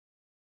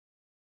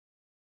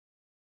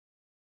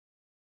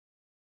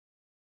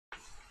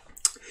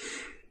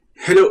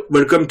Hello,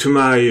 welcome to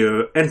my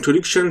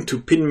introduction to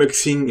pin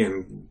muxing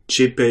and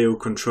GPIO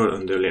control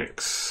under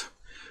Linux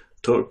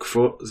talk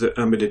for the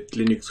Embedded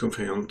Linux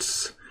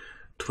Conference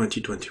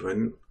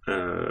 2021.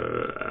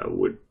 I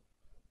would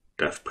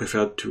have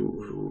preferred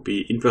to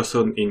be in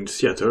person in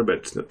Seattle, but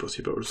it's not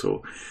possible,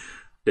 so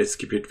let's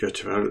keep it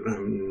virtual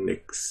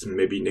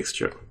maybe next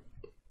year.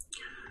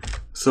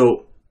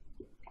 So,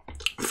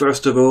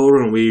 first of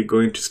all, we're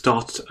going to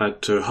start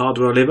at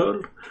hardware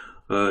level.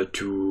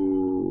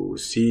 To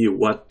see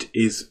what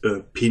is a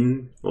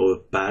pin or a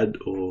pad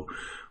or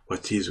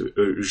what is a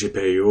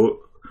GPIO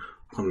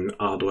from an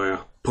hardware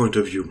point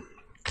of view.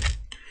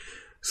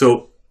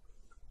 So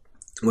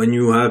when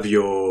you have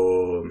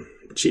your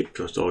chip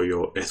or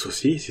your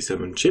SoC,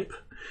 system on chip,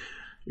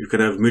 you can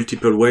have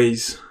multiple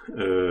ways,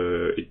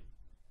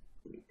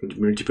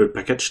 multiple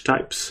package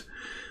types.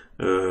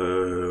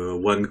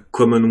 One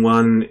common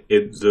one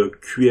is the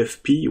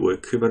QFP or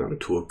equivalent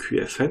to a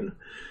QFN,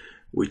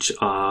 which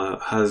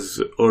has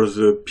all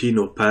the pin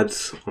or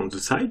pads on the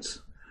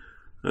sides,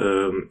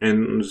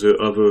 and the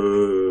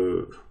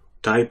other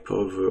type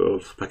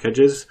of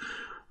packages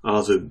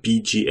are the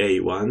BGA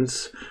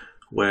ones,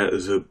 where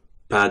the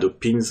pad or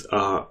pins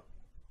are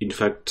in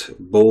fact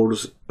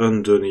balls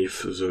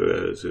underneath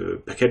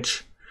the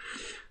package,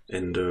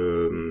 and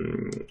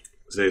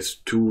there's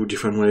two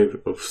different ways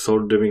of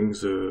soldering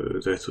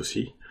the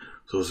SoC.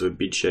 So the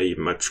BGA is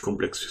much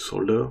complex to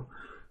solder.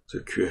 The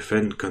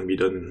QFN can be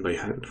done by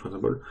hand, for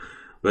example,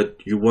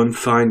 but you won't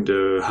find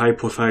a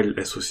high-profile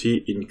SoC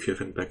in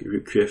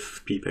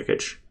QFP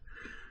package.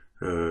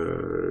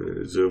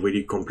 The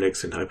really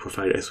complex and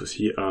high-profile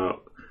SoC are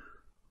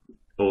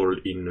all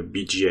in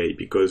BGA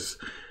because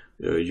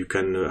you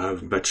can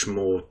have much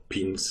more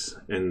pins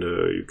and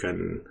you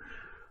can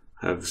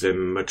have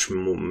them much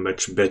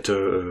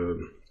better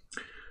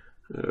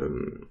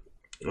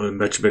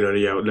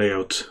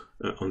layout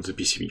on the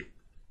PCB.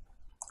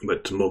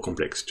 But more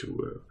complex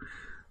to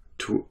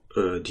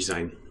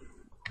design.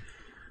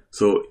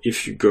 So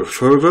if you go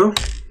further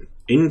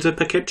in the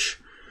package,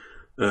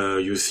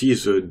 you see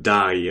the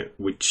die,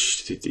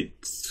 which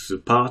it's the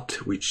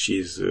part which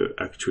is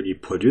actually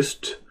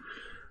produced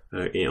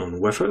on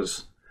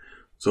wafers.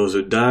 So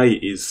the die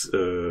is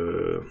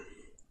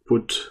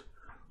put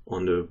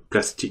on a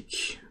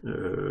plastic.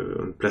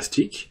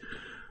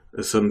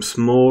 Some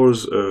small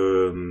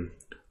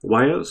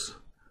wires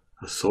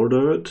are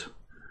soldered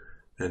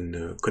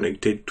and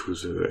connected to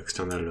the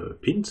external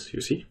pins,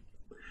 you see.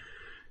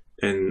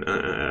 And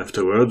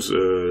afterwards,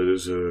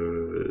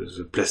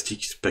 the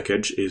plastic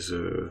package is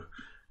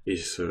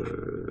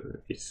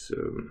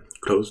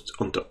closed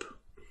on top.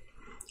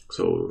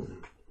 So,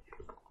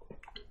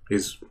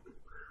 is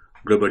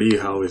globally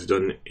how it's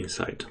done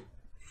inside.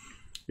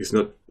 It's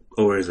not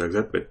always like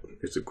that, but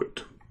it's a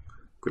good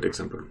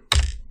example.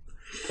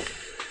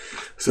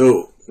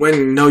 So,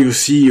 when now you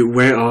see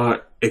where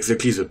are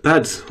exactly the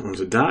pads on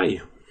the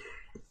die,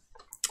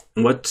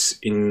 what's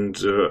in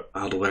the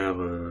hardware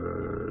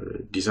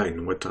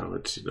design? What's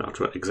in the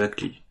hardware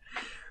exactly?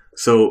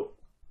 So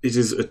it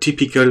is a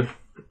typical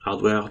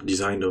hardware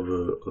design of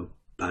a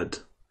pad,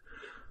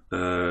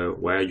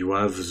 where you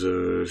have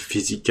the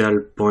physical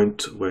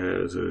point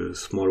where the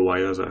small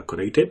wires are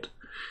connected.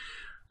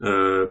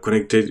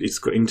 Internally it's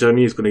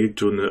connected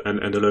to an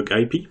analog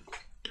IP,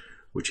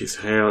 which is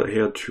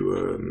here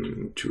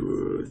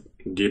to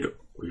deal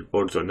with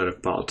all the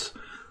analog parts,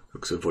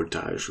 like the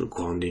voltage, the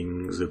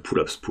grounding, the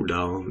pull-ups,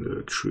 pull-down,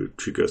 the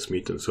trigger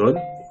smith, and so on.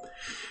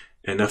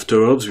 And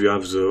afterwards, you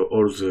have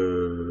all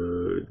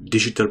the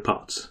digital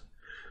parts.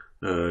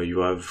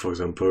 You have, for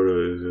example,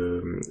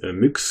 a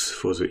mux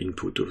for the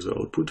input of the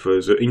output. For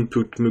the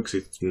input mux,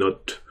 it's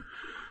not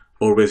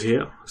always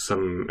here.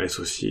 Some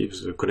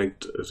SoCs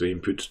connect the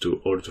input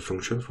to all the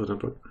functions, for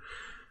example.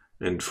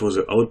 And for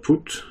the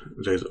output,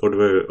 there's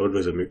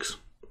always a mux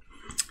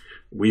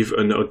with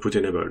an output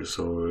enable.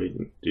 So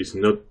it's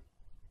not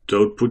the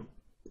output,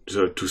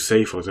 to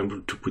say, for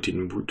example, to put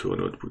input to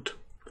an output.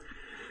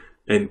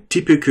 And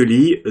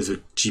typically, the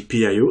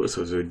GPIO,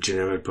 so the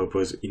general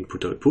purpose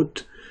input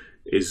output,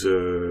 is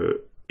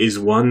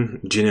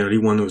generally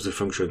one of the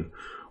function.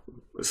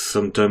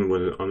 Sometimes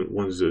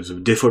when the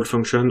default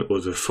function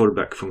or the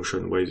fallback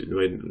function,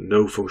 when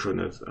no function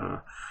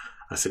are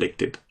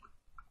selected.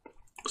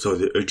 So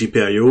the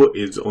GPIO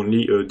is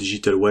only a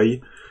digital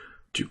way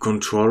to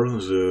control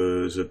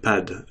the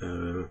pad,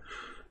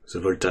 the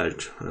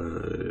voltage,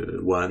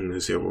 1,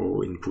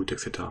 0, input,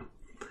 etc.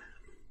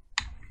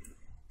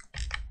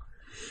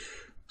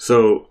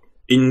 So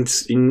in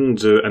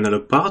the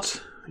analog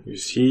part, you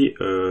see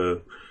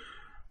the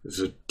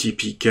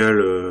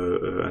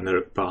typical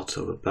analog part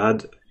of a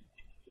pad.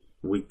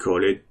 We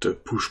call it a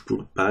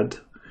push-pull pad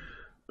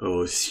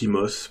or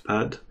CMOS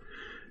pad.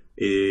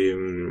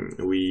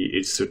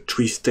 It's a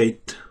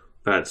three-state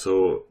pad.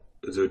 So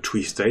the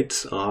three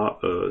states are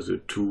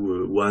the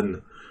two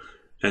 1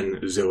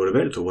 and 0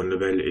 level. So 1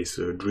 level is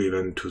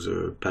driven to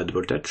the pad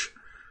voltage,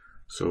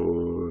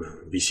 so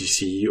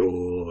VCC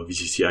or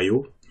VCC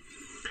IO.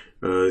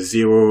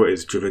 0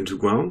 is driven to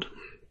ground,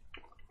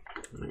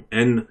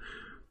 And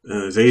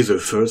there is a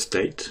first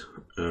state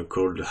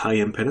called high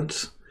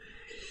impedance,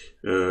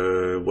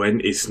 when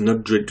it's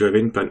not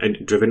driven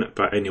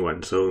by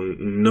anyone. So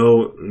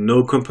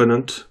no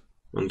component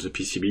on the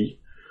PCB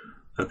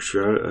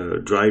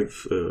actually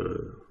drive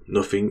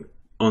nothing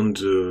on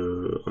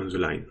the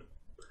line.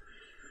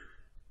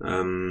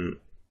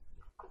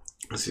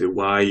 This is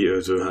why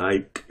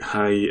the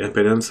high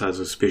impedance has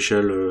a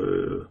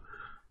special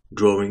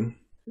drawing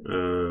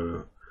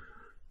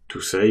to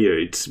say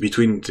it's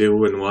between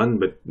 0 and 1,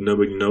 but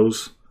nobody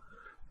knows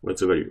what's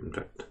the value in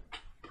fact.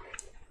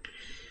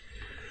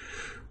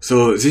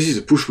 So this is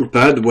a push-pull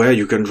pad where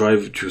you can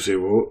drive to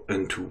 0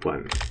 and to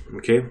 1.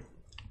 Okay.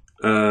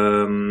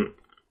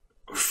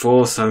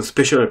 For some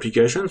special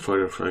application,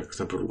 for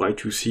example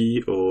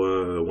Y2C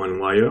or one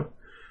wire,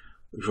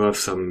 you have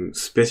some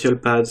special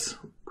pads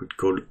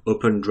called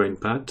open drain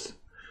pads.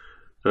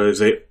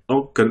 They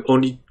can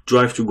only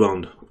drive to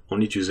ground,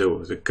 only to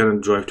 0. They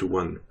cannot drive to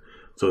 1.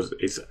 So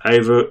it's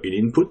either in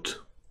input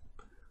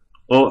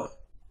or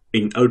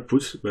in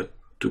output, but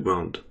to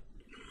ground.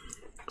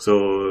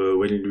 So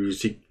when you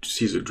see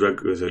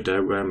the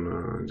diagram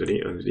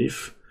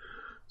underneath,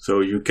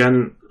 so you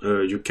can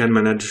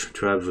manage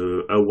to have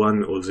a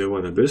 1 or 0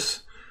 on a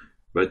bus,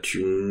 but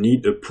you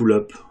need a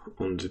pull-up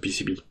on the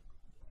PCB.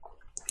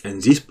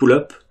 And this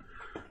pull-up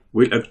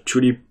will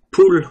actually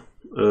pull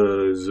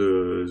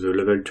the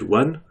level to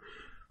 1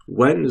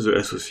 when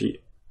the SoC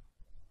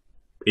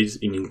is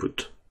in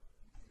input.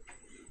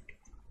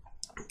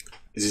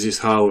 This is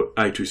how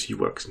I2C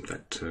works, in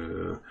fact.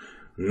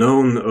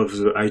 None of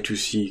the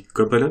I2C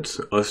components,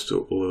 hosts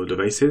or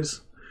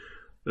devices,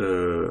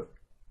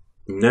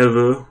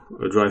 never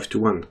drive to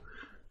 1.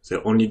 They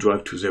only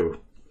drive to 0.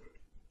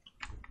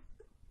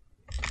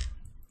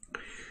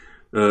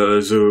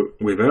 The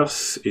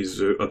reverse is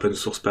the open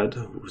source pad.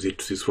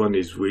 This one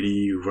is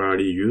really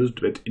rarely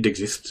used, but it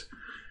exists.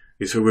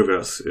 It's a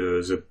reverse.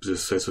 The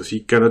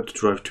SoC cannot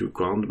drive to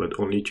ground, but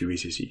only to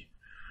VCC.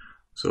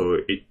 So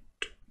it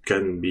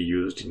can be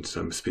used in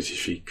some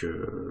specific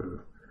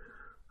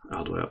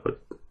hardware, but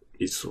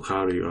it's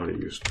rarely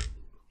used.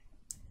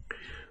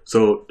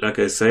 So, like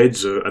I said,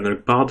 the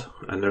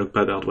analog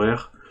pad hardware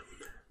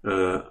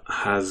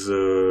has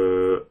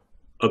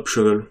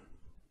optional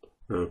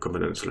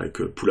components like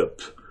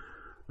pull-up.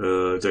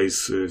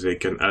 They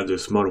can add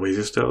small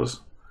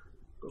resistors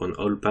on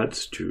all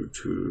pads to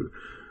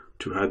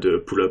add a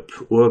pull-up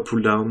or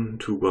pull-down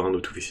to ground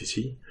or to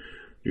VCC.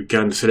 You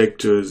can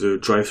select the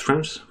drive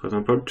strengths, for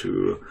example,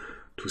 to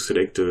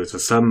select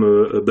some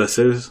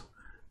buses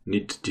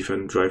need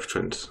different drive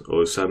strengths,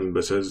 or some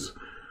buses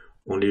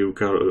only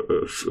require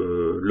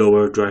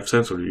lower drive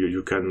strength, so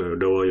you can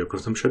lower your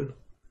consumption,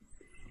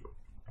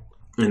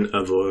 and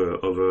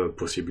other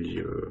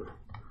possible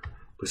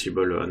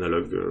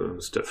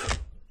analog stuff.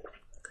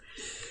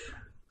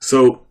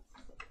 So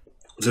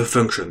the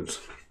functions.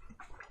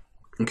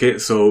 Okay,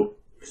 so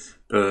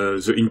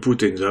the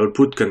input and the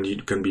output can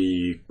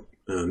be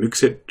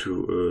mixed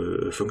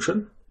to a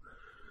function.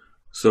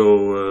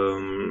 So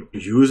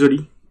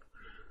usually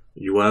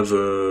you have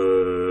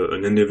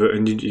an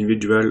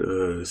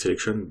individual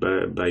selection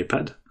by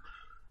pad.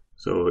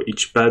 So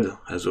each pad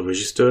has a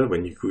register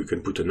when you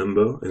can put a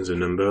number, and the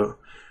number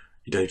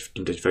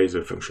identifies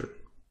the function.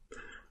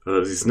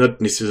 This is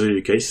not necessarily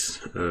the case.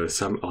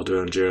 Some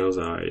order engineers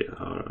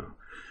are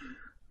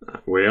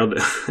weird,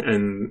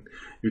 and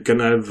you can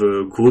have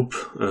a group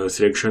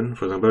selection,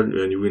 for example,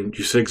 and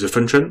you select the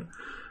function,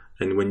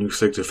 and when you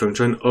select the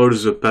function, all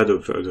the pads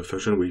of the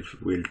function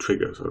will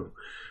trigger. So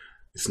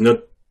it's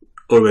not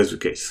always the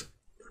case.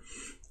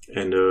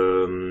 And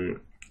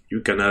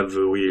you can have,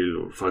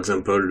 for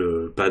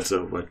example, pads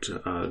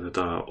that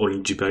are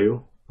only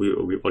GPIO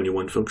with only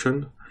one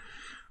function.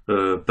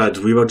 Pads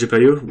without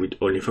GPIO with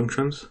only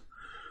functions.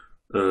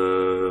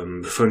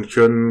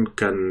 Function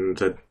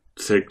that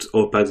select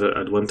all pads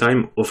at one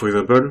time, or for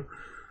example,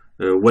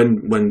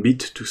 one bit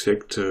to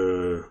select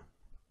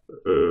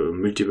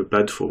multiple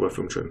pads for one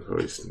function.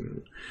 So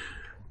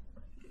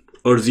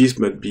all this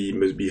must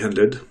be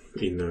handled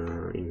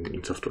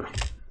in software.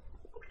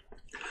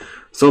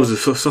 So the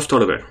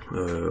software level,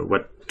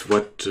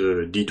 what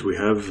did we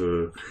have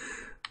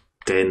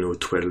 10 or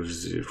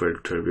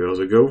 12 years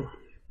ago?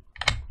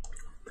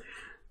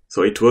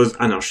 So it was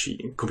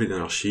anarchy, complete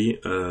anarchy.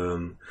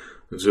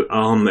 The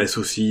ARM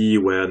SoC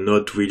were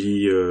not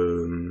really,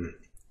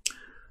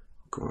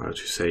 how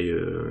to say,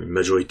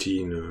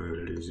 majority in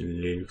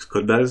Linux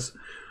codebase.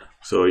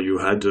 So you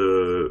had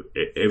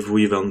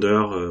every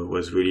vendor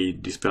was really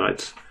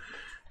disparate.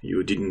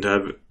 You didn't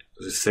have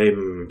the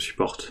same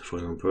support, for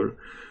example.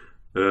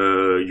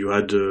 You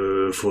had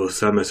for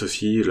some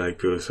SoC,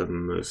 like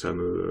some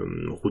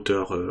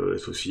router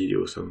SoC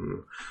or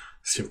some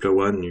simpler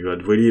one, you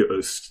had really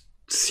a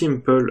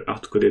simple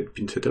hard-coded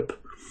pin setup,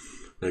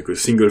 like a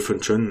single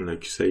function,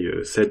 like you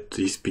say, set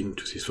this pin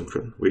to this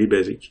function, really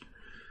basic,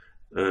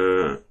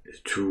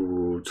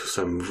 to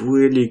some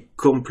really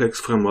complex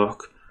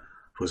framework,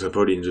 for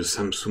example, in the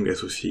Samsung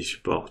SoC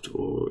support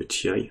or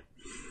TI,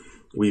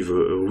 with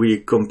a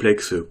really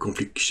complex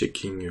conflict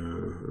checking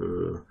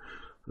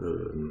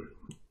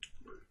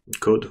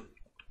code.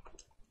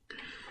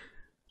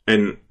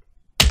 And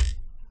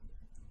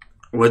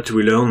what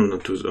we learn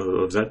of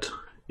that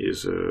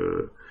is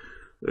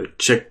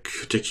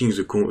checking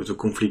the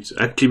conflict,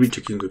 actively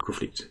checking the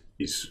conflict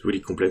is really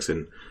complex,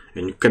 and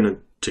you cannot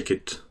check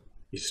it.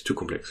 It's too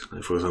complex.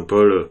 For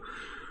example,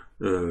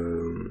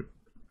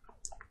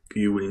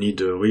 you will need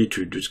really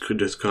to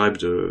describe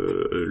a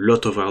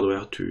lot of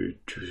hardware to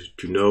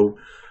know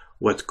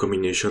what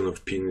combination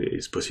of pin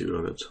is possible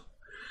or not.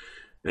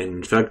 And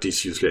in fact,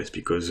 it's useless,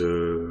 because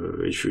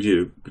if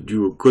you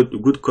do a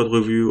good code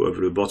review of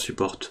the board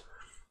support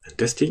and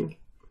testing,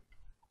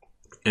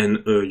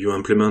 and you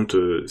implement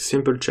a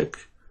simple check,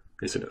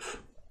 it's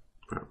enough.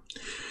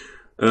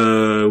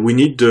 We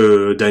need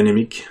the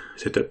dynamic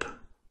setup,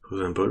 for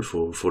example,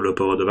 for low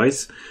power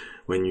device.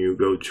 When you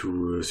go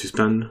to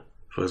suspend,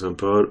 for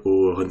example,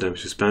 or runtime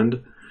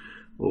suspend,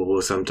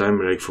 or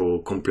sometimes like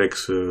for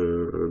complex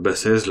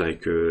buses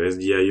like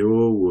SDIO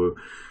or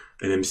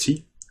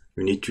NMC,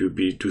 you need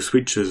to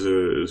switch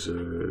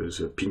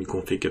the pin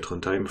config at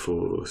runtime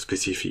for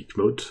specific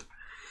modes.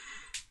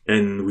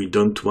 And we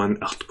don't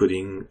want hard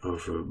coding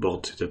of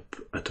board setup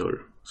at all.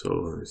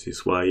 So this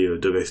is why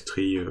device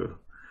tree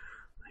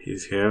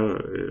is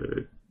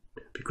here,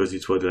 because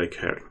it was like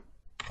hell.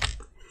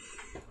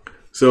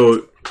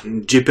 So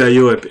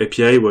GPIO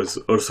API was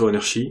also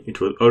anarchy. It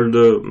was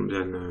older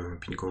than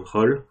pin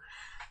control,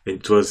 and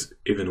it was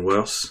even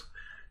worse.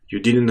 You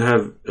didn't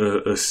have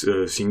a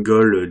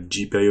single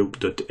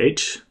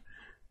GPIO.h.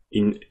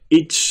 In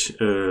each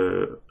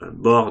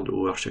board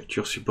or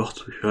architecture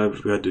support,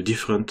 we had a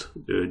different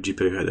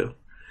GPIO header.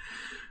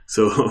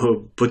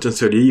 So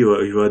potentially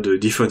you had a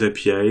different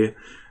API,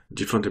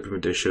 different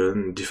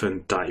implementation,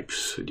 different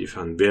types,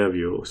 different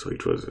behavior. So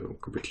it was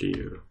completely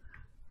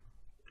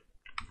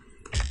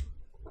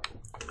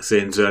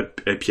saying the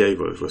API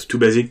was too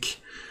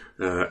basic.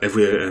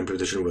 Every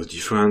implementation was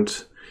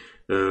different.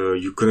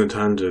 You couldn't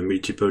handle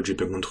multiple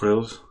GPIO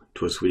controllers.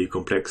 It was really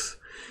complex.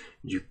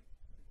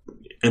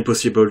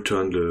 Impossible to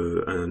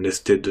handle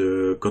nested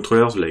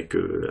controllers like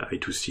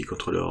I2C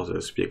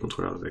controllers, SPI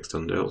controllers,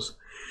 extenders.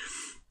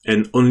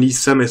 And only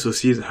some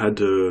SoCs had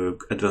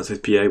advanced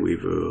API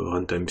with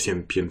runtime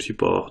PM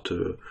support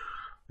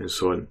and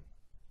so on.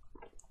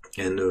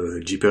 And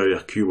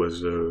GPIO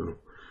was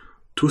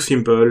too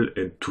simple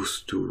and too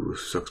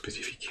SOC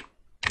specific.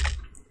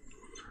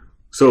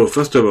 So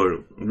first of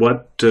all,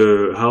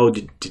 how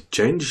did it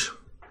change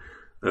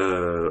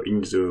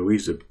with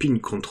the pin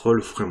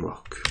control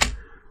framework?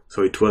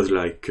 So it was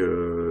like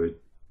 10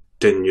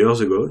 years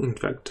ago, in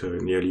fact,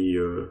 nearly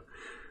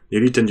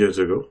 10 years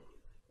ago.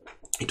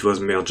 It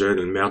was merged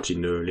in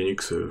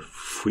Linux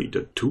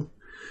 3.2.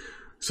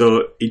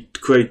 So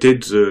it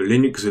created the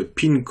Linux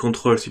pin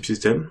control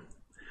subsystem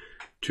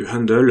to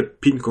handle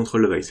pin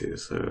control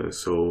devices.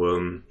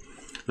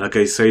 Like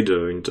I said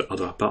in the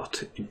other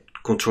part, it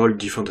controlled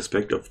different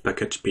aspects of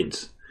package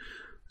pins.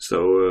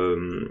 So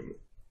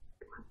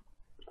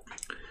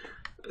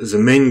the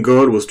main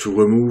goal was to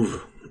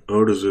remove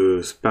all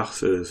the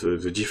sparse,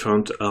 the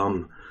different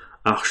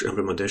Arch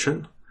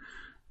implementation,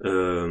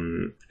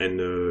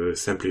 and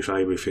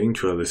simplify everything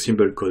to have a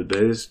simple code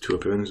base to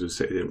implement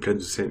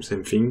the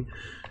same thing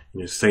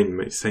in a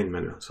same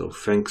manner. So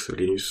thanks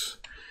Linus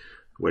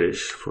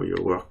Welsh for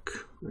your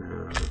work,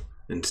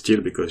 and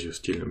still, because you're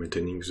still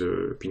maintaining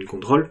the pin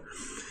control.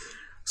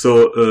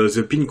 So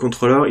the pin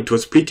controller, it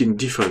was split in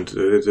different,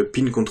 the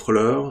pin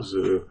controller,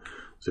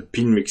 the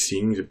pin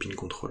mixing, the pin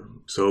control.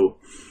 So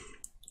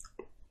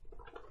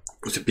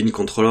the pin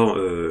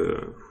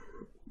controller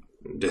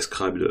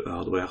describes the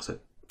hardware that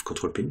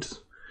control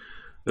pins.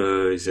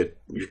 Is that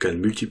you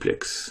can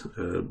multiplex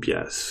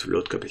bias,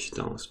 load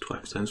capacitance,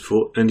 drive stance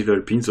for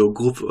individual pins or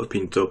group of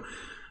pins. So,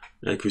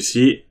 like you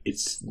see,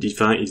 it's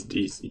defined.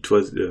 It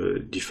was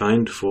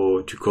defined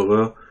to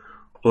cover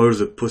all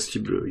the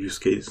possible use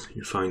cases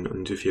you find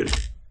on the field.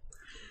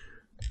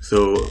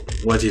 So,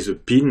 what is a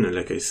pin?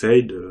 Like I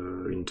said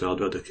in the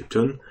hardware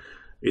description,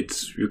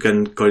 you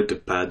can call it a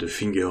pad, a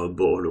finger, a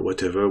ball, or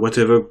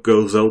whatever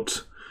goes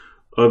out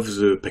of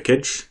the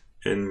package,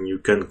 and you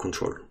can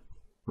control.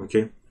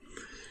 Okay.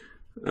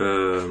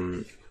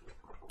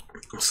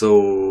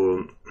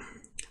 So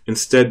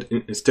instead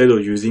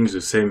of using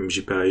the same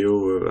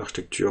GPIO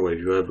architecture where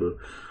you have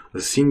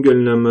a single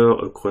number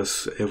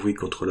across every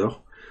controller,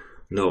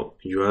 no,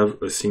 you have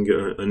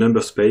a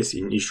number space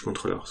in each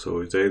controller.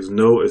 So there is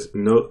no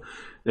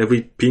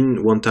every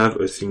pin won't have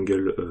a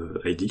single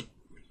ID.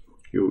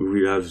 You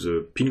will have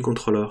the pin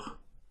controller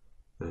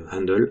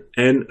handle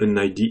and an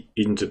ID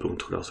in the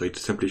controller. So it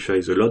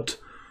simplifies a lot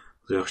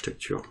the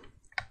architecture,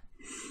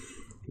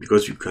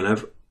 because you can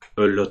have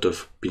a lot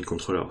of pin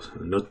controllers,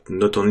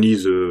 not only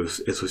the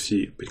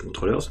SoC pin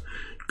controllers.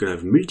 You can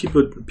have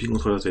multiple pin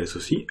controllers in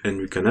SoC, and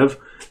you can have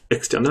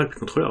external pin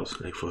controllers,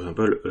 like for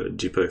example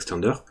GPIO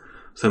extender.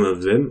 Some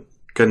of them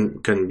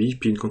can be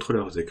pin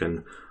controllers. They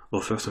can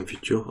offer some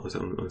feature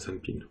on some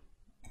pin.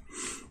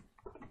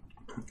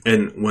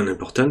 And one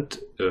important,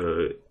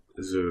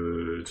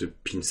 the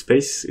pin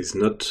space is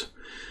not,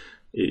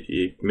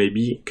 it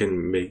maybe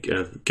can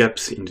have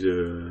gaps in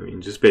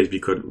the space,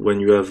 because when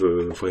you have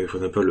for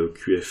example a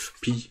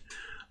QFP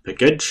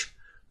package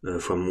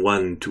from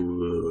 1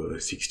 to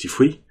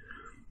 63,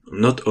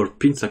 not all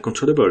pins are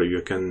controllable.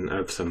 You can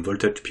have some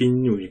voltage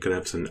pin, you can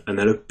have some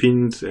analog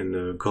pins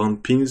and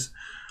ground pins.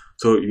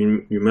 So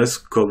you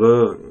must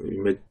cover,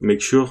 you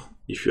make sure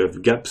if you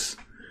have gaps,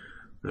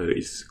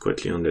 it's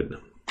correctly handled.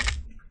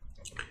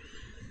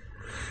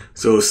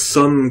 So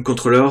some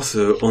controllers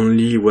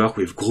only work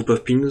with group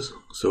of pins,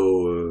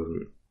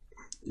 so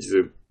it's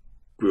a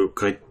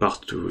correct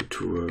part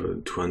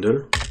to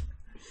handle.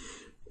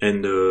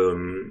 And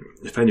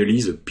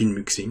finally, the pin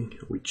muxing,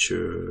 which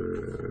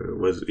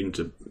was in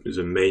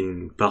the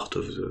main part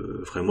of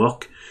the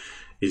framework,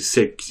 is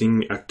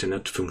selecting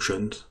alternate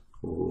functions,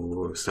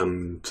 or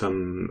some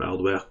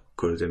hardware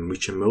call them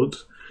muxing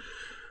modes,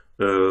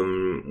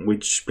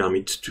 which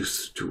permits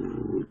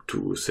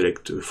to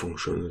select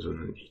functions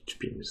on each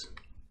pins.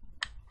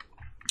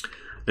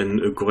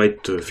 And a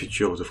great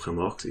feature of the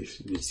framework is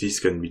this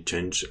can be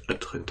changed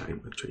at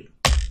runtime actually.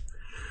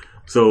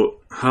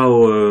 So how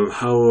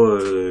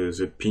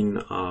the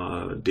pins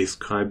are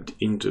described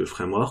in the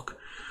framework?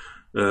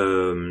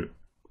 You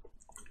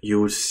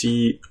will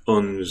see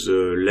on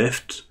the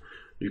left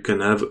you can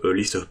have a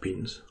list of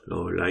pins.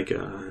 So like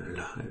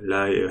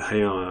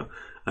here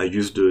I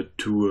used a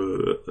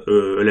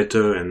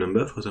letter and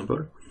number, for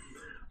example.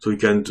 So you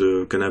can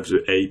have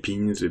the A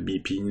pins, the B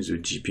pins, the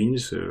G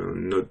pins.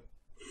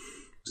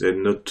 They're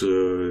not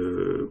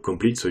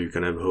complete, so you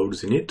can have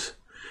holes in it.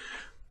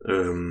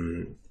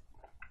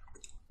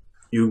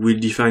 You will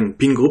define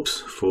pin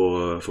groups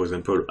for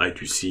example,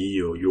 I2C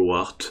or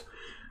UART,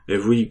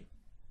 every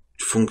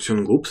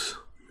function groups.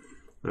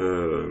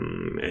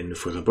 And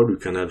for example, you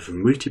can have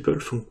multiple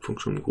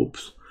function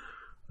groups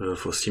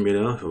for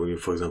similar.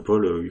 For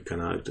example, you can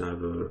have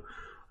a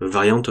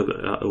variant of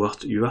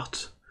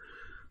UART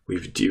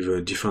with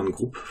different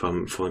group.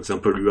 For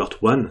example,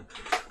 UART1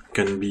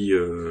 can be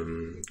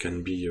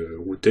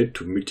routed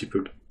to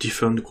multiple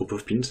different group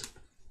of pins.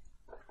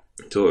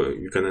 So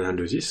you can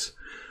handle this.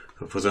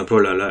 For example,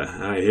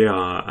 here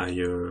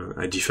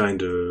I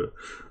defined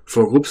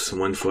 4 groups,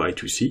 one for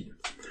I2C,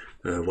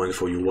 one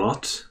for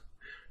UART,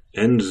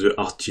 and the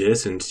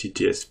RTS and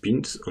CTS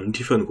pins on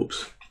different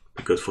groups,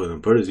 because for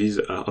example these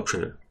are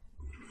optional.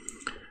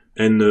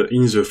 And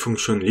in the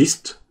function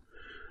list,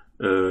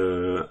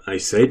 I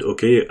said,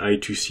 okay,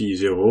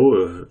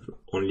 I2C0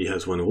 only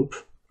has one group,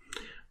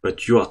 but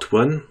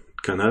UART1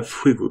 can have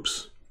 3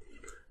 groups.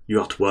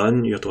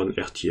 UART1, UART1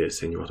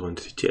 RTS, and UART1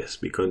 CTS,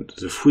 because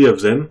the 3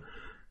 of them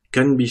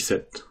can be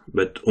set,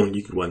 but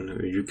only one.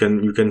 You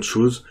can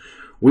choose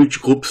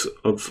which groups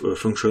of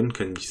function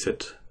can be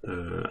set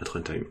at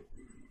runtime.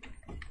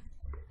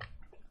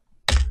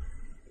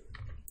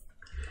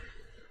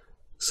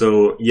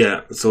 So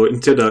yeah, so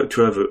instead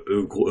to have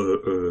a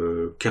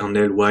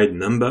kernel-wide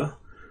number,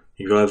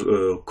 you have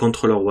a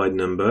controller-wide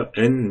number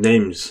and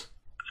names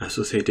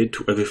associated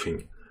to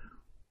everything.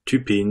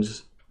 2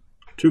 pins,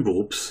 2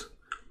 groups,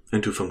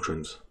 and 2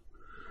 functions.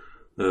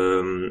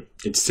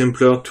 It's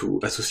simpler to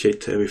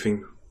associate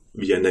everything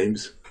via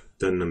names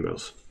than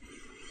numbers.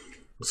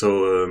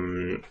 So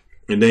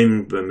a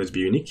name must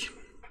be unique.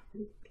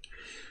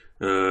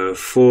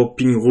 4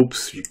 pin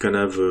groups, you can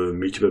have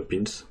multiple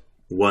pins,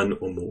 1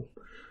 or more.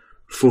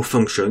 4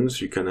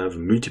 functions, you can have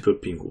multiple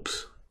pin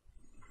groups.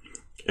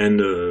 And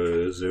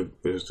the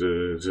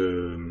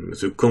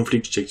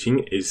conflict checking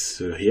is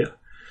here.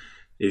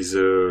 Is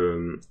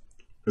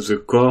the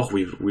core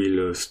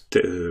will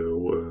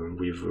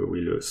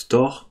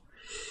store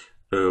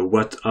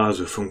what are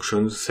the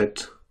functions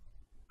set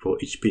for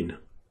each pin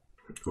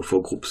or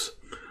for groups.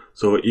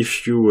 So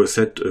if you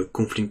set a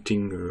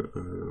conflicting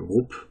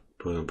group,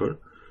 for example,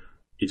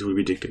 it will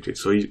be detected.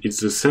 So it's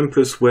the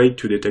simplest way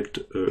to detect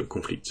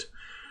conflict.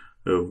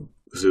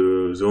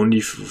 The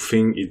only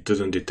thing it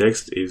doesn't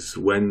detect is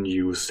when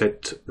you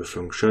set a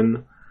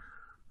function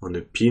on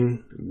a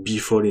pin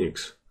before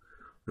Linux.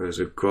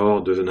 The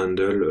core doesn't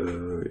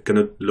handle,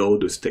 cannot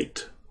load the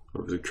state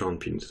of the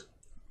current pins.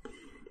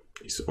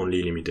 It's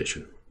only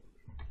limitation.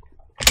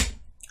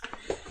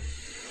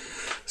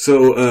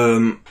 So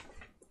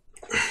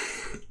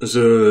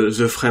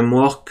the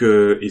framework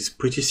is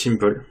pretty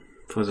simple.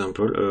 For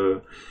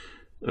example,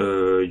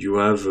 you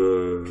have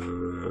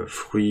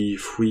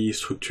 3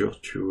 structures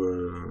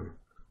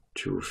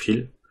to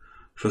fill.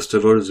 First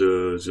of all,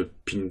 the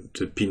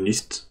pin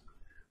list.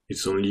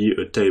 It's only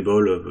a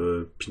table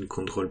of pin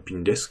control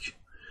pin desk,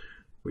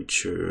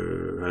 which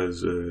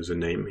has the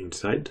name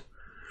inside,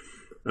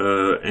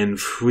 and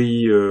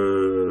 3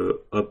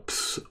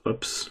 ops,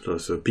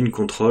 so pin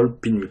control,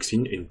 pin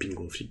muxing, and pin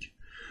config.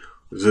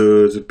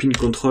 The pin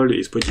control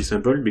is pretty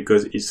simple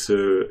because it's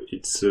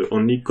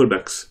only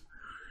callbacks.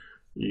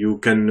 You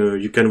can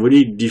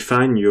really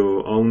define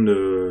your own.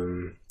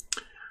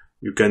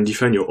 You can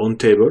define your own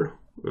table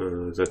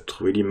that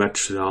really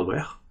match the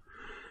hardware.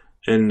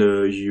 And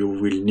you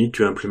will need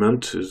to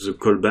implement the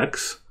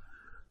callbacks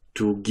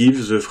to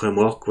give the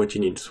framework what it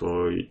needs.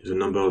 So the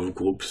number of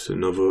groups, the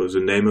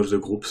name of the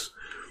groups,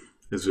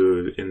 and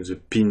the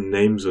pin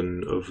names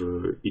of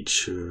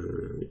each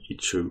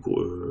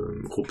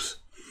groups.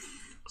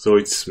 So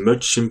it's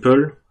much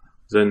simpler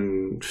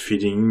than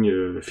feeding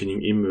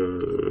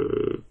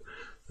him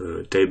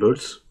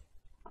tables.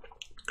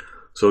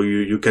 So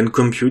you can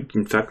compute,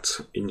 in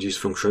fact, in these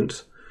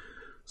functions.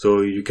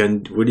 So you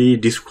can really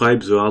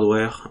describe the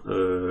hardware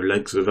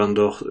like the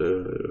vendor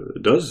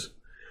does.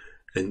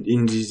 And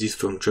in these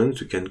functions,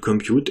 you can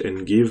compute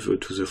and give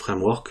to the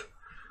framework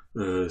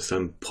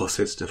some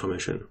processed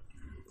information.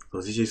 So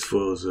this is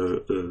for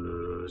the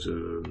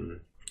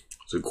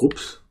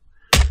groups,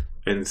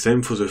 and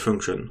same for the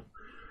function.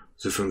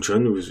 The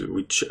function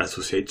which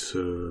associates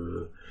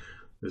the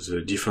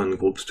different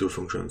groups to a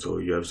function. So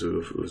you have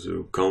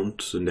the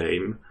count, the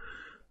name,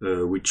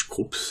 which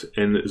groups,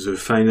 and the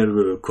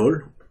final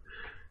call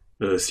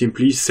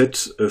simply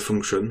sets a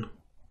function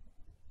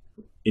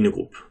in a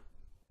group.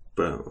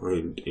 A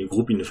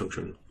group in a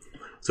function.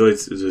 So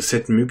it's the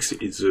set mux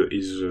is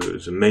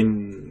the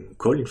main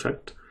call, in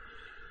fact.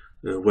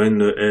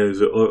 When all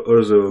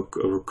the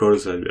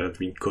calls have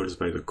been called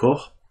by the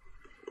core,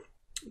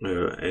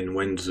 and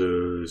when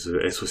the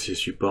SOC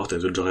support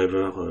and the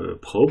driver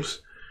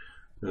probes,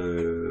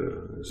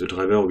 the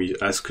driver will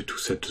ask to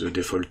set the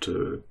default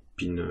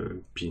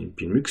pin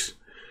mux,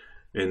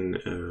 and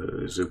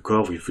the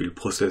core will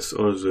process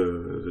all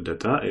the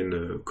data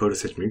and call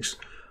set mux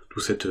to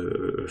set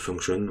a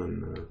function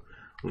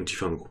on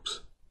different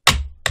groups.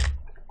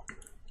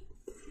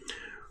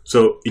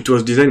 So it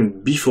was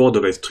designed before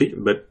device tree,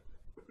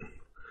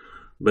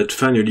 but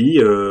finally,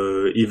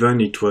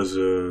 even it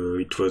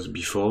was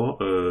before,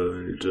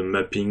 the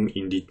mapping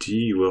in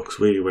DT works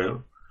very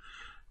well,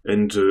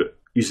 and the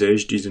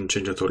usage didn't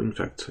change at all. In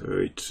fact,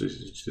 it's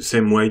the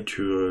same way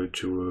to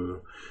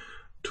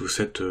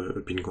set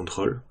a pin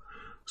control.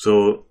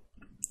 So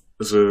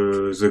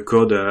the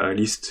code I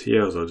list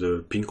here, so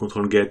the pin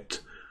control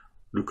get,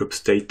 lookup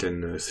state,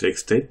 and select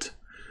state,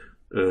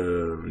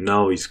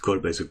 now is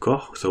called by the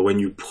core. So when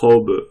you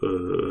probe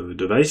a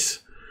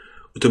device,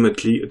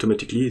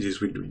 automatically this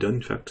will be done,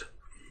 in fact,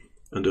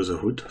 under the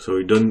hood. So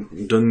you don't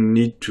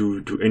need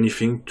to do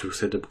anything to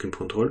set up pin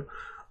control.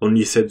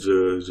 Only set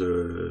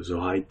the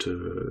right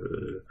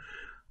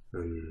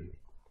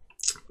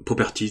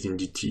properties in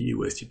DT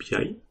or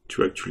STPI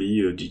to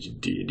actually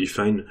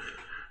define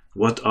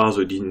what are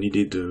the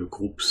needed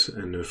groups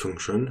and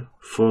function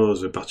for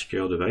the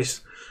particular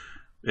device,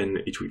 and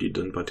it will be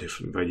done by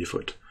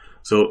default.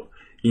 So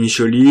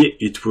initially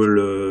it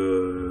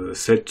will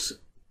set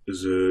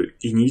the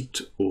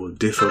init or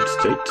default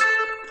state,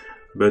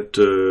 but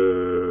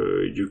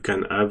you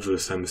can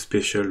have some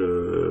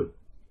special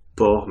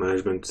power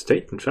management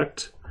state, in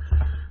fact,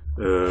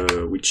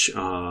 which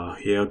are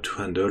here to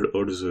handle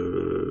all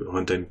the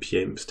runtime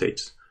PM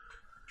states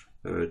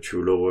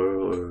to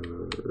lower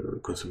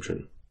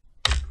consumption.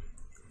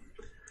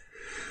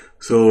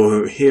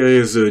 So here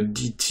is the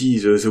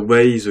DT, the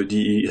way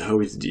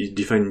how it's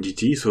defined in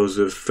DT. So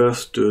the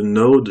first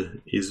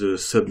node is a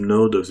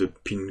subnode of the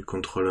pin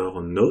controller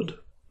node.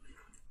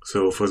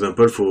 So for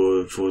example,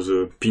 for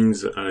the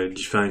pins I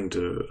defined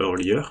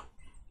earlier,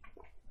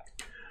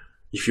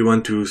 if you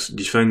want to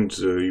define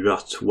the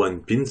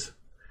UART1 pins,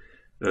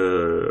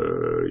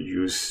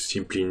 you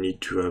simply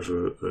need to have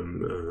a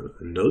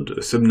node,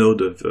 a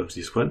subnode of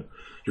this one.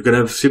 You can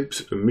have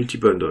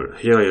multiple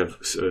nodes. Here I have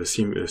a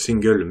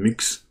single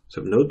mux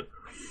subnode,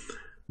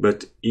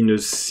 but in a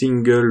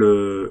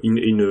single in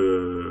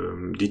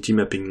a DT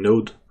mapping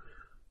node,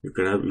 you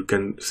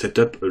can set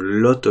up a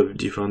lot of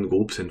different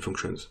groups and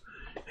functions.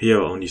 Here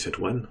I only set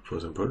one, for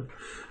example.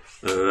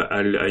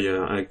 I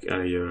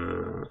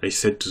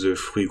set the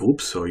three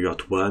groups, so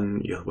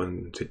UART1,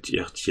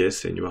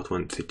 RTS, and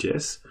UART1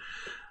 CTS,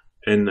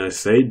 and I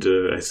say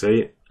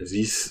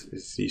this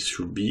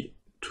should be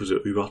to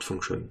the UART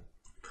function,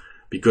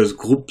 because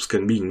groups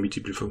can be in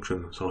multiple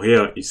functions. So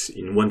here it's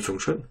in one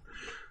function,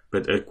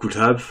 but I could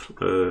have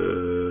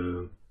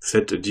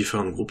set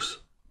different groups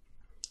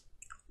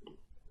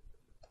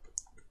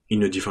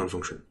in a different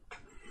function.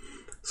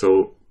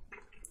 So,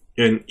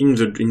 and in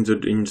the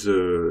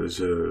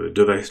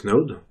device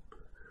node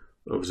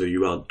of the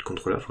UART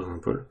controller, for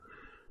example,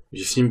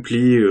 you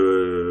simply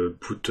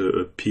put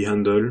a p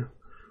handle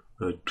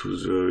to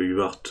the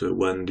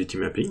UART1 DT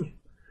mapping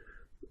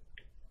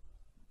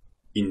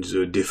in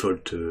the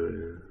default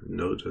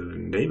node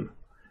name,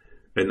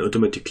 and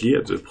automatically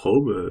at the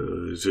probe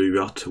the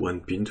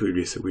UART1 pin will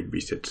be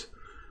set.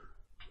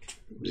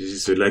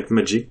 This is like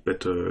magic,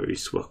 but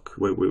it's work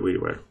very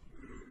well.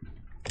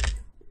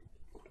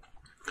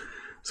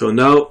 So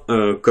now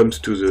comes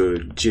to the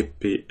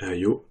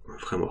GPIO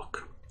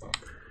framework.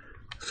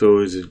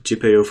 So the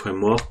GPIO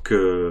framework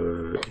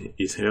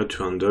is here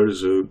to handle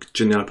the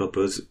general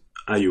purpose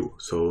IO.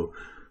 So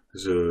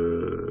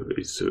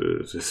it's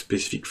the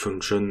specific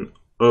function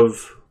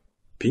of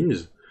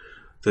pins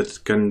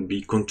that can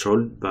be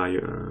controlled by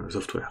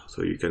software.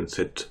 So you can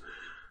set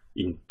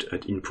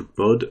at input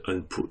mode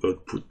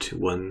output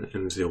 1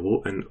 and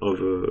 0, and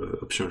other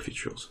optional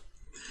features.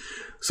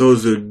 So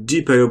the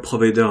GPIO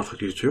provider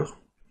infrastructure,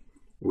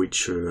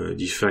 which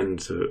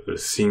defines a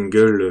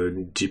single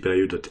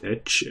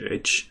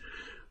GPIO.h,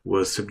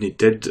 was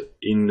submitted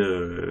in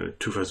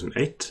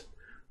 2008.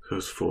 So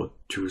it's for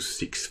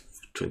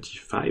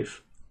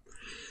 2625.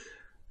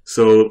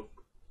 So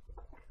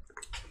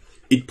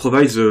it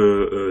provides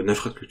an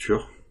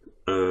infrastructure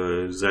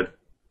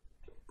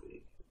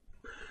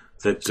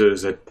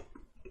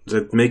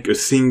that make a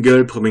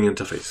single programming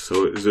interface.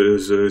 So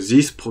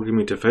this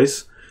programming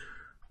interface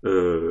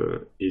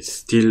is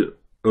still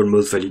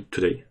almost valid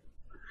today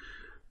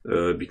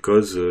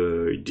because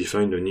it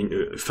defined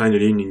a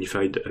finally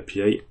unified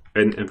API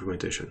and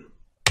implementation.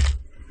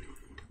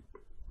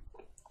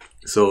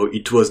 So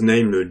it was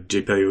named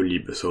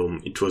BayLibre. So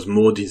it was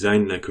more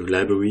designed like a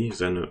library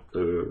than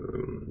a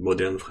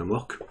modern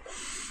framework.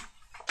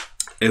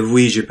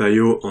 Every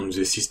GPIO on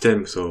the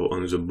system, so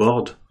on the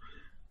board,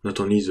 not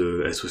only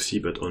the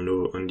SoC but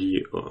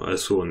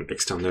also on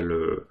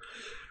external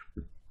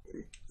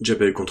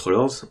GPIO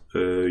controllers,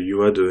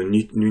 you had a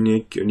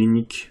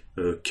unique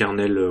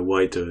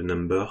kernel-wide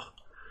number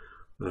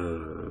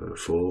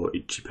for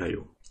each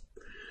GPIO.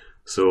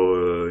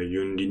 So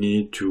you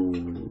need to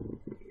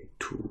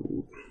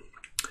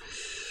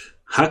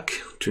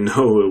hack to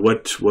know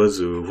what was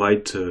the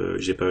right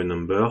GPIO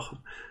number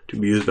to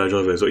be used by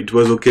drivers. So it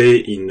was okay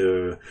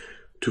in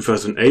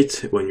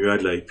 2008 when you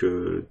had like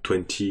 20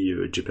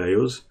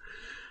 GPIOs,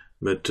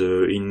 but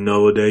in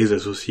nowadays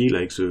SoC,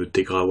 like the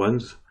Tegra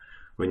ones,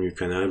 when we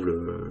can have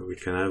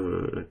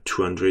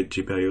 200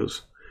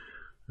 GPIOs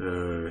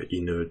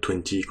in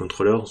 20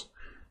 controllers,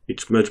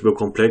 it's much more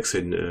complex,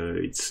 and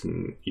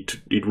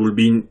it will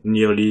be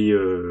nearly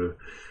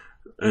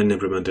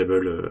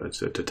unimplementable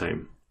at the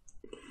time.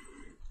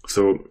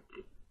 So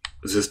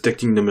the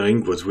static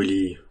numbering was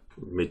made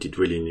it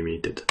really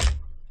limited.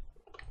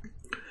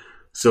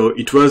 So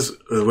it was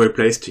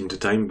replaced in the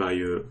time by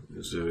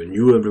the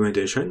new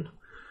implementation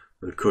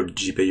called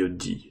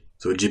GPIO-D.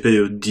 So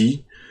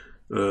GPIO-D,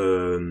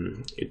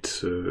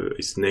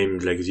 it's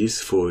named like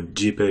this for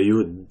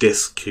GPIO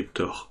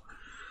descriptor.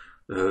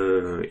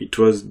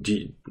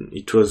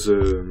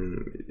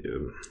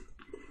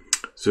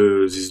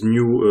 This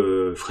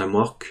new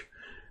framework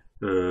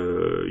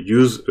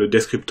use a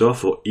descriptor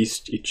for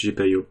each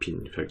GPIO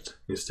pin. In fact,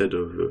 instead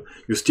of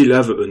you still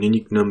have a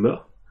unique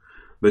number,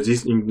 but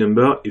this unique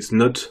number is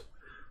not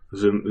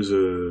the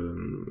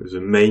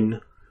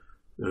main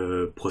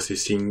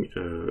processing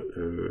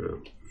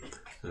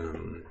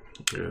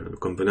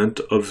component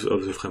of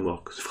the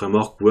framework. The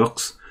framework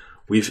works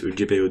with a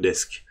GPIO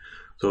desk,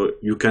 so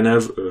you can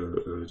have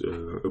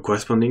a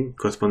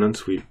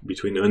correspondence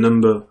between a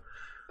number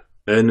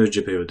and a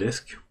GPIO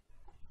desk,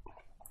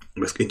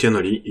 but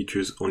internally it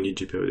uses only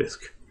GPIO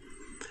desk.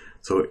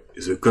 So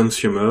the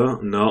consumer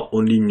now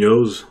only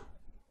knows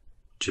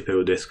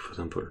GPIO desk, for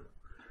example,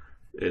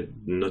 and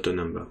not a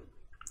number.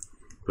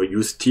 But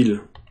you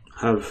still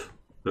have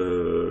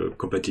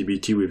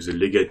compatibility with the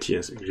legacy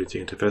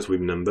interface with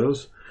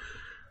numbers,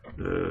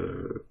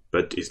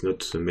 but it's not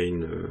the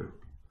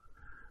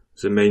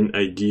main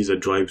ID that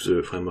drives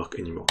the framework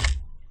anymore.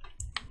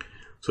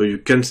 So you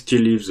can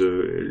still use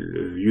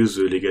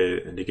the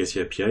legacy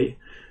API,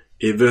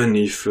 even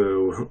if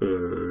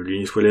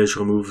Linux College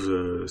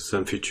removes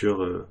some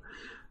feature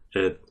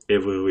at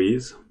every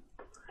release.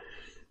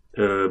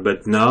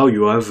 But now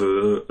you have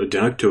a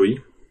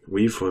directory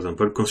with, for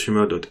example,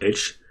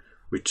 consumer.h,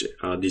 which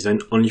are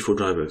designed only for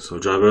drivers. So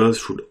drivers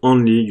should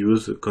only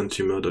use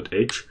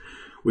consumer.h,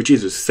 which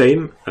is the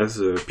same as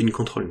pin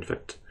control, in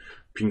fact.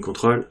 Pin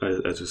control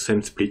has the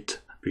same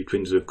split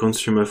between the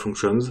consumer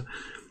functions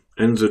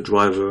and the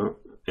driver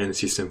and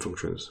system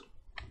functions.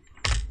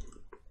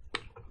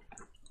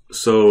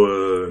 So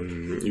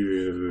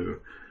you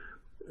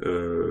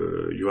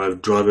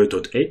have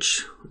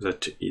driver.h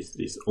that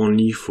is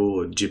only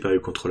for GPIO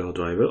controller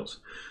drivers,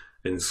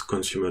 and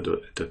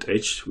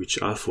consumer.h, which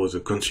are for the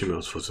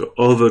consumers. For the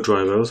other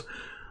drivers,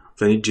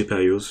 they need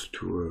GPIOs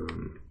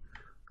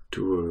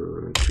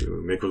to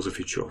make all the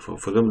feature.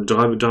 For them,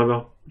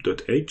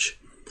 driver.h.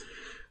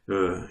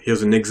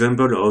 Here's an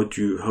example how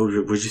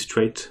you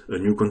register a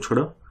new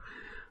controller.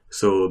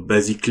 So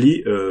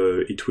basically,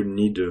 it will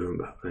need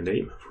a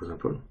name, for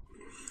example.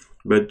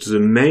 But the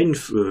main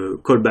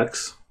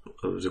callbacks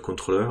of the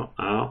controller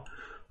are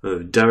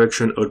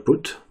direction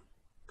output,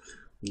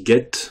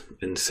 get,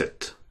 and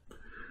set.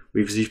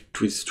 With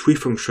three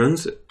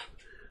functions,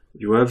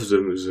 you have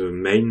the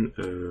main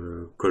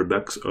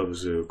callbacks of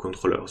the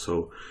controller.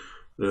 So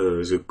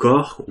the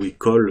core will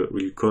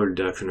call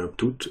direction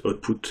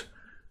output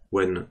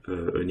when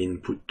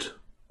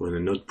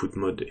an output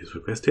mode is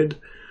requested.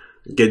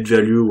 Get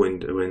value when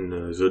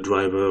the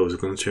driver or the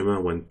consumer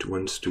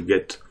wants to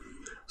get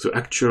the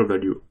actual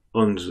value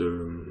on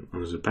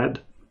the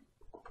pad,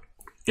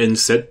 and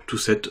set to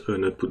set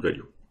an output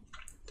value.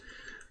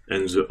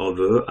 And the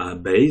other are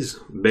base.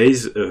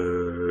 Base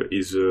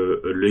is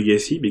a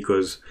legacy,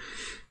 because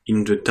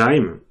in the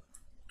time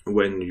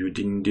when you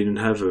didn't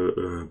have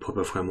a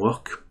proper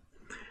framework,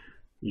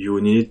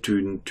 you need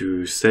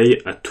to say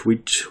at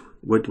which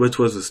what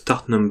was the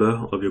start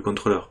number of your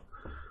controller.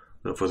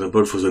 For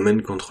example, for the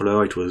main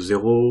controller it was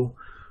 0,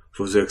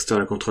 for the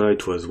external controller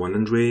it was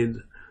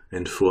 100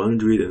 and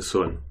 400 and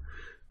so on.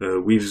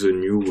 With the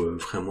new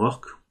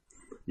framework,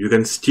 you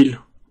can still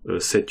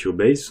set your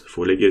base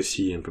for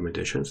legacy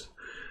implementations,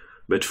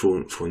 but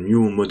for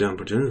new modern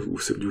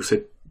implementations you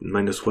set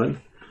 -1,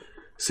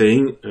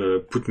 saying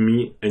put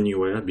me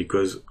anywhere,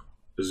 because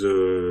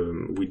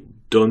we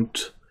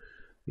don't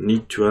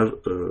need to have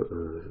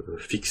a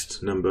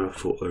fixed number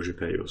for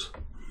GPIOs,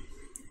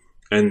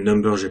 and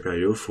number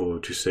GPIO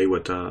to say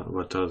what are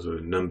the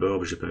number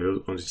of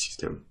GPIOs on the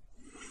system.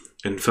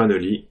 And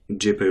finally,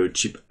 GPIO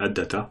chip add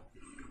data,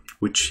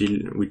 which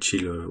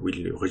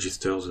will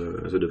register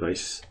the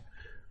device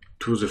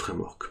to the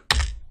framework.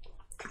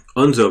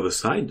 On the other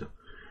side,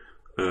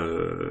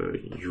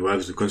 you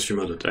have the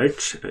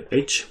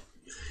consumer.h,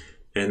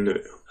 and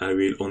I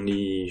will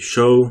only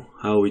show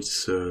how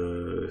it's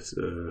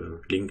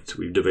linked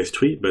with device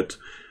tree, but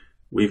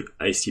with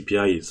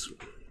ICPI it's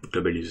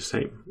globally the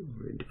same,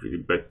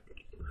 but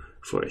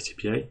for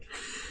ICPI.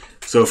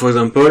 So for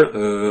example,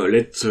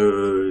 let's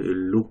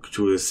look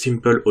to a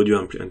simple audio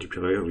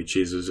amplifier, which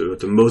is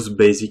the most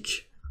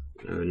basic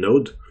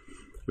node,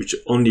 which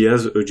only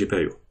has a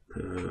GPIO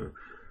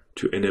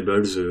to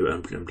enable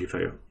the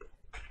amplifier.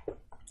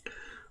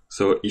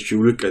 So if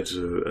you look at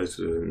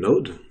the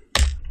node,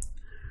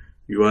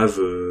 you have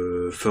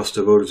first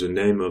of all the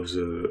name of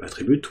the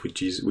attribute,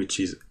 which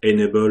is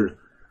enable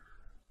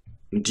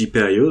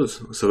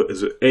GPIOs. So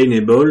the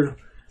enable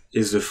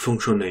is the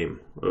function name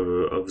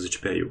of the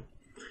GPIO,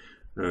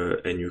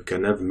 and you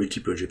can have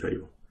multiple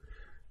GPIO.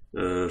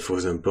 For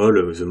example,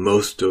 the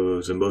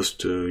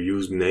most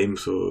used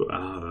names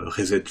are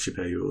reset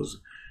GPIOs,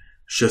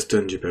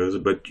 custom GPIOs,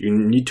 but you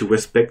need to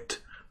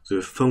respect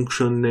the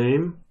function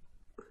name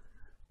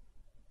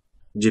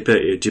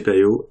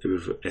GPIO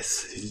with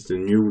S. This is the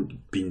new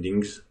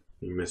bindings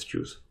you must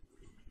use.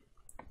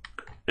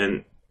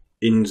 And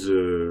in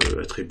the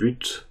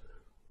attribute,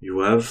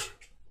 you have,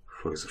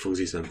 for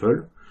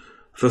example,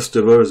 first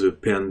of all the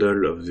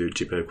handle of the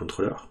GPIO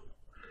controller.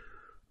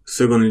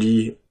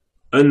 Secondly,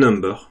 a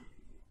number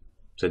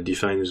that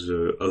defines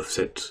the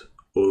offset,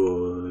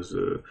 or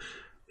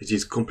it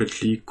is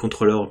completely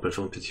controller or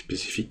platform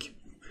specific.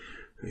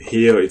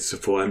 Here it's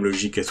for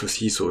AMLogic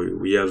SoC, so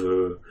we have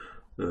a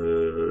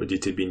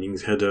detail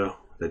bindings header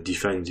that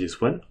defines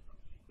this one.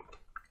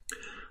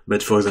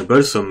 But for example,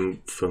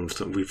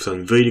 with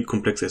some very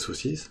complex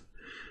SoCs,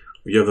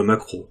 we have a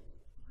macro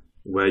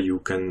where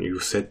you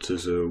set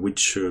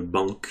which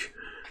bank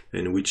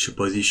and which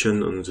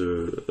position on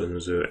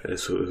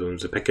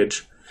the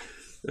package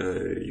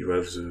you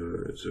have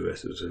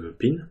the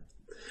pin.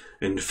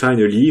 And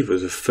finally,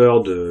 the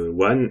third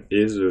one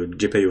is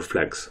GPIO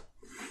flags.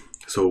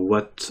 So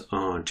what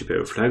are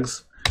GPIO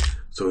flags?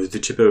 So the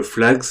GPIO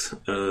flags,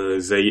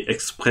 they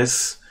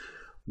express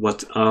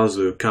what are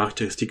the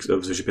characteristics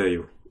of the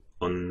GPIO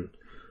on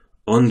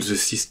the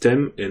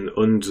system and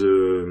on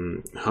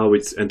how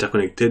it's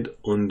interconnected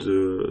on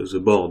the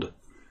board.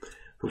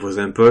 So for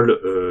example,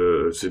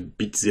 the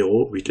bit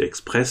 0 will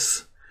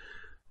express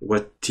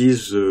what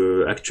is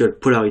the actual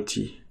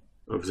polarity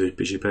of the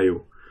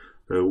GPIO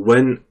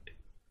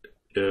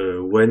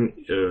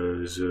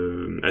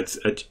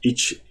at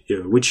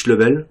which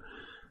level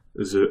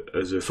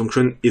the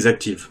function is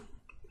active.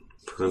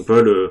 For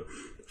example,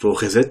 for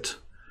reset,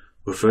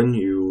 often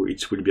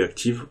it will be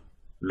active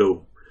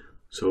low.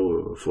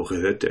 So for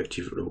reset,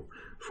 active low.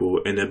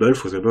 For enable,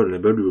 for example,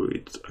 enable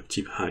it's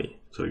active high.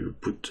 So you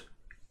put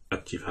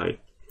active high.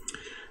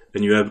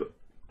 And you have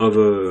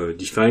other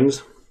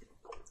defines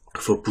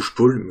for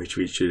push-pull, which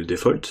is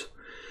default.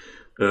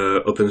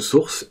 Open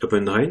source,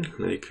 open drain,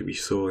 like we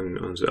saw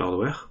on the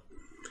hardware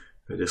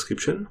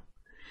description.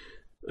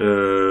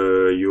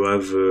 You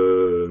have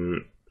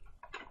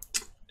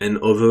and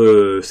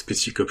other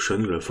specific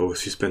options for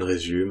suspend,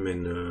 resume,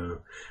 and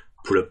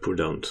pull-up,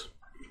 pull-downs.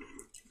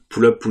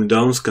 Pull-up,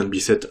 pull-downs can be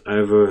set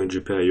either in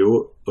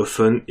GPIO.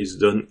 Often it's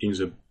done in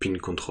the pin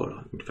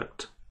controller, in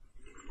fact.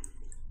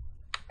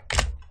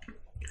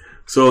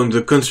 So on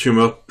the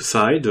consumer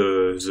side,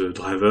 the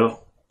driver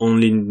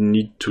only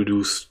need to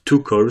do 2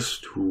 calls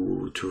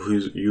to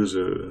use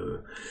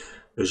a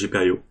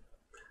GPIO.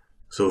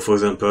 So for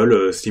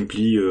example,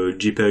 simply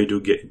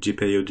GPIO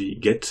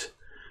get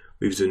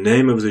with the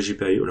name of the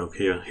GPIO, like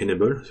here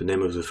enable, the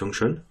name of the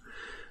function,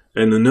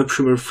 and an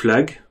optional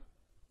flag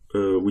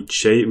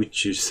which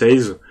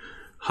says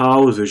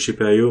how the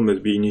GPIO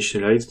must be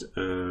initialized.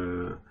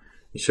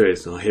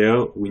 So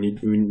here we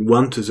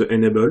want the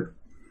enable,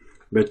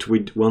 but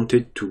we want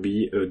it to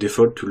be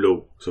default to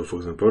low. So for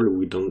example,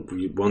 we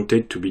want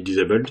it to be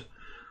disabled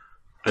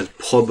as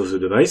probe of the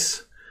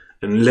device,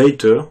 and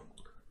later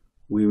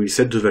we will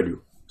set the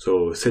value.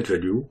 So set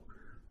value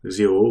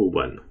 0 or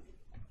 1.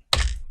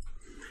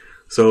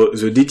 So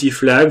the DT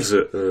flags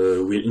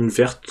will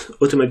invert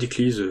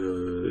automatically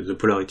the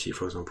polarity,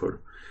 for example.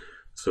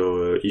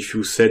 So if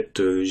you set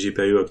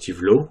GPIO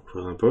active low, for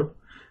example,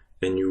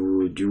 and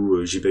you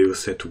do GPIO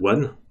set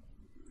 1,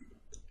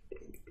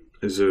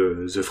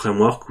 the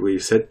framework will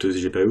set the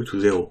GPIO to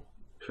 0,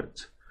 in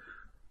fact.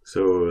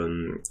 So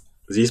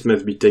this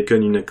must be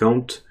taken in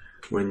account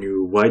when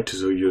you write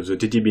the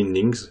DT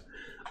bindings,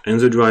 and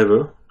the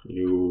driver.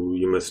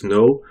 You must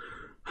know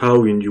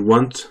how you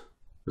want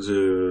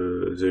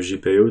the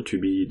GPIO to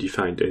be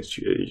defined. As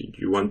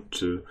you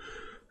want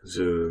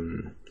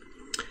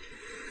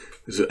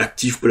the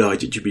active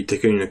polarity to be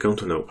taken in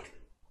account or no.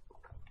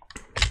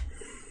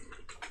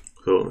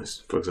 So,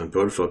 for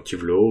example, for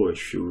active low,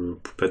 if you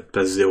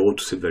pass 0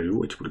 to set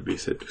value, it will be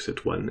set to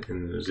set 1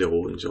 and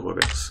 0 in the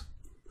reverse.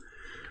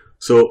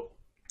 So,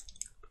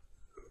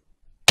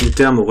 in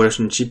terms of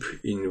relationship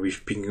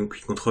with pin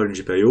control and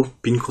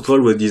GPIO, pin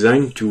control was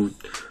designed to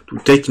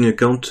take into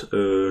account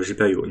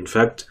GPIO. In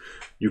fact,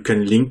 you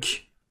can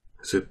link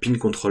the pin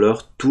controller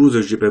to the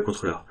GPIO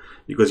controller,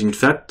 because in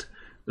fact,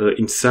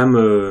 in some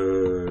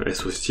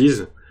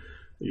SoCs,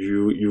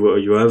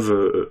 you have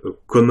a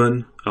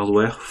common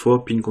hardware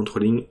for pin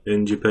controlling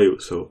and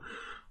GPIO. So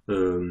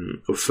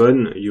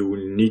often you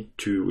will need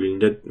to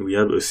we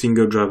have a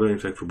single driver in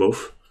fact for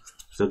both.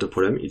 It's not a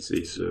problem. It's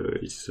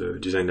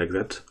designed like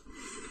that.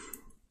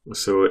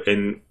 So,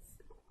 and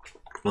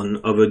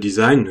on other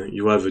design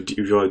you have a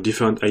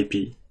different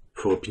IP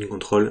for pin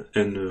control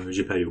and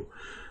GPIO.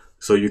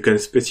 So you can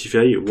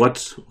specify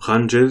what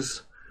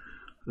ranges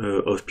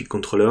of pin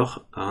controller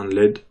are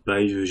led by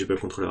the GPIO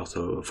controller.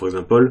 So for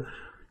example,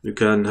 you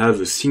can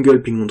have a single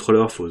pin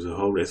controller for the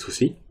whole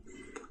SoC,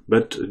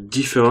 but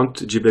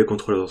different GPIO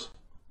controllers,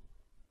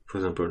 for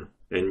example.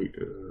 And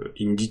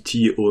in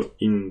DT or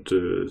in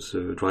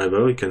the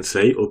driver, you can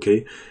say,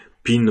 okay,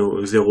 pin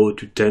 0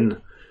 to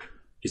 10,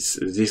 it's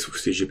this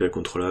with the GPIO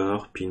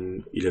controller,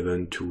 pin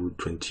 11 to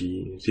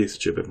 20, this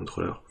GPIO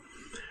controller.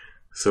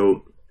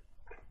 So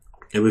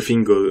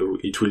everything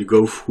it will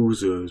go through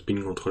the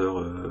pin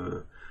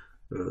controller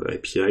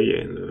API,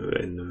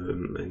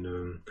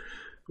 and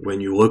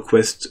when you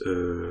request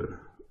a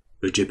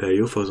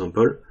GPIO, for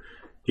example,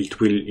 it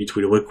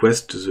will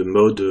request the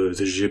mode, the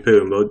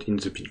GPIO mode in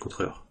the pin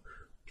controller.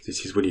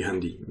 This is really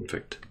handy, in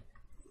fact.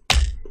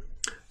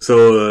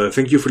 So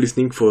thank you for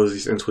listening for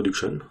this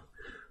introduction.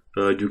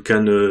 You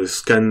can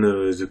scan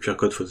the QR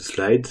code for the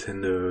slides,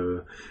 and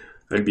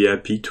I'll be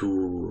happy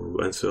to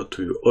answer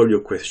to all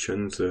your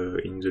questions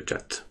in the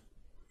chat.